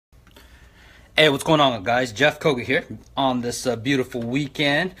Hey, what's going on, guys? Jeff Coga here on this beautiful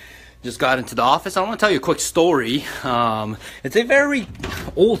weekend. Just got into the office. I want to tell you a quick story. It's a very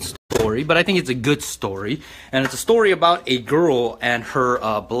old story, but I think it's a good story. And it's a story about a girl and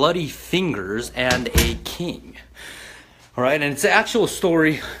her bloody fingers and a king. All right, and it's an actual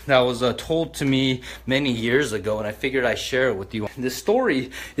story that was told to me many years ago, and I figured I'd share it with you. This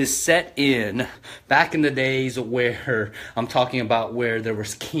story is set in back in the days where I'm talking about where there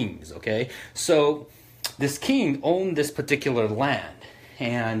was kings, okay? So this king owned this particular land,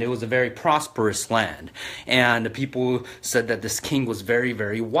 and it was a very prosperous land, and people said that this king was very,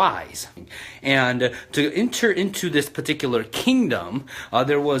 very wise. And to enter into this particular kingdom,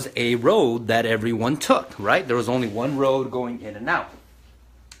 there was a road that everyone took, right? There was only one road going in and out.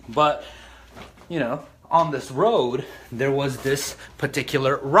 But, you know, on this road, there was this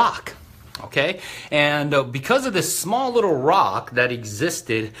particular rock. Okay, and because of this small little rock that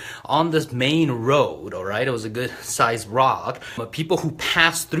existed on this main road, all right, it was a good sized rock, but people who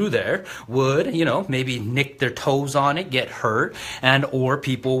passed through there would, you know, maybe nick their toes on it, get hurt, and or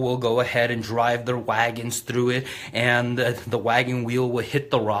people will go ahead and drive their wagons through it, and the wagon wheel will hit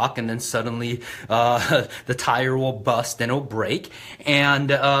the rock, and then suddenly the tire will bust and it'll break,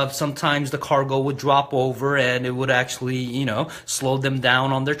 and sometimes the cargo would drop over and it would actually, you know, slow them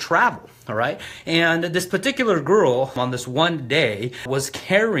down on their travel. All right, and this particular girl on this one day was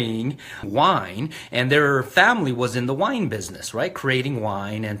carrying wine, and their family was in the wine business, right, creating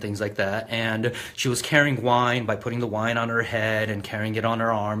wine and things like that. And she was carrying wine by putting the wine on her head and carrying it on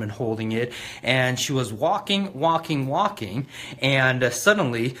her arm and holding it. And she was walking, and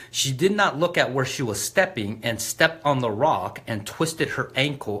suddenly she did not look at where she was stepping and stepped on the rock and twisted her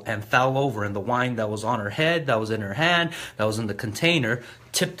ankle and fell over. And the wine that was on her head, that was in her hand, that was in the container,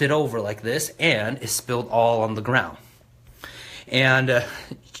 tipped it over like this, and it spilled all on the ground. And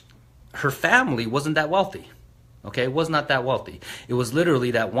her family wasn't that wealthy. Okay, it was not that wealthy. It was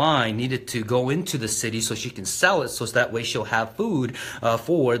literally that wine needed to go into the city so she can sell it, so that way she'll have food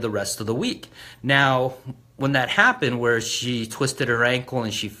for the rest of the week. Now, when that happened, where she twisted her ankle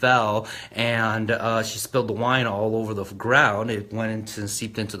and she fell and she spilled the wine all over the ground, it went into and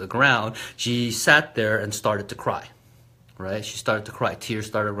seeped into the ground, she sat there and started to cry. Right? She started to cry. Tears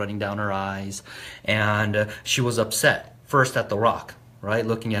started running down her eyes, and she was upset. First at the rock, right?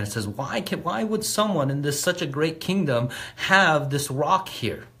 Looking at it, says, why would someone in this such a great kingdom have this rock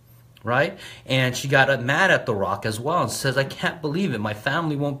here? Right? And she got mad at the rock as well and says, I can't believe it. My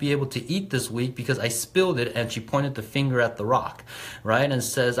family won't be able to eat this week because I spilled it. And she pointed the finger at the rock, right? And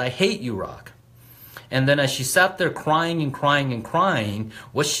says, I hate you, rock. And then as she sat there crying and crying and crying,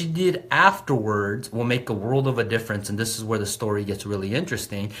 what she did afterwards will make a world of a difference. And this is where the story gets really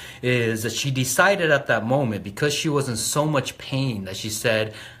interesting, is that she decided at that moment, because she was in so much pain, that she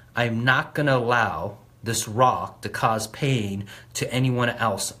said, I'm not going to allow this rock to cause pain to anyone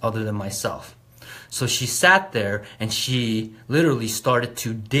else other than myself. So she sat there and she literally started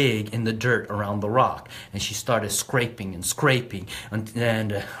to dig in the dirt around the rock, and she started scraping and scraping,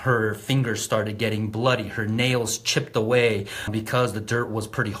 and her fingers started getting bloody. Her nails chipped away because the dirt was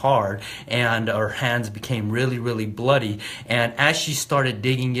pretty hard, and her hands became really, really bloody. And as she started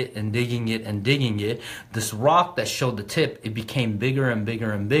digging it and digging it and digging it, this rock that showed the tip, it became bigger and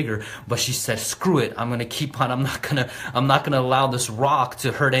bigger and bigger. But she said, screw it, I'm gonna keep on. I'm not gonna allow this rock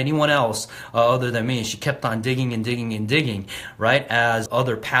to hurt anyone else other than me. And she kept on digging and digging and digging, right? As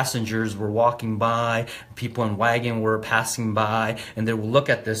other passengers were walking by, people in wagon were passing by, and they would look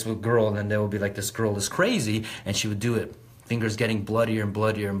at this girl and they would be like, this girl is crazy, and she would do it. Fingers getting bloodier and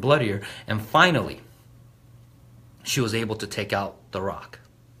bloodier and bloodier. And finally, she was able to take out the rock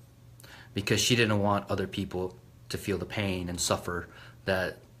because she didn't want other people to feel the pain and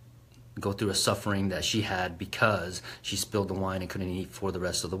go through a suffering that she had because she spilled the wine and couldn't eat for the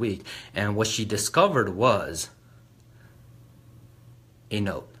rest of the week. And what she discovered was a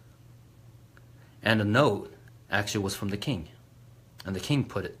note. And the note actually was from the king. And the king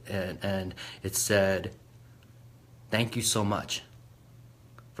put it, and it said, thank you so much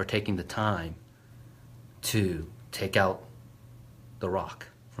for taking the time to take out the rock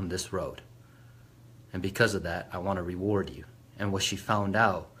from this road. And because of that, I want to reward you. And what she found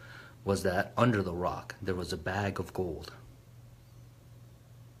out was that under the rock there was a bag of gold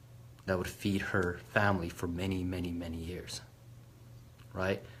that would feed her family for many, many, many years.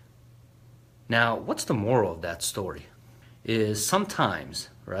 Right? Now, what's the moral of that story? Is sometimes,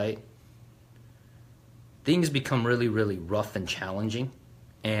 right, things become really, really rough and challenging,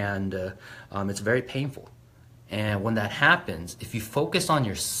 and it's very painful. And when that happens, if you focus on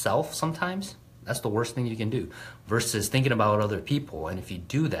yourself sometimes, that's the worst thing you can do, versus thinking about other people. And if you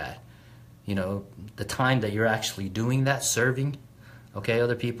do that, you know, the time that you're actually doing that, serving, okay,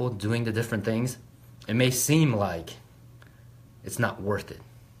 other people, doing the different things, it may seem like it's not worth it,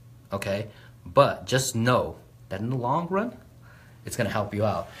 okay? But just know that in the long run, it's going to help you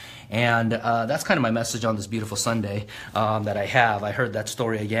out. And that's kind of my message on this beautiful Sunday that I have. I heard that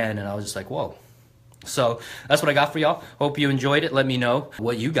story again, and I was just like, whoa. So that's what I got for y'all. Hope you enjoyed it. Let me know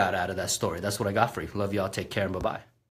what you got out of that story. That's what I got for you. Love y'all. Take care, and bye-bye.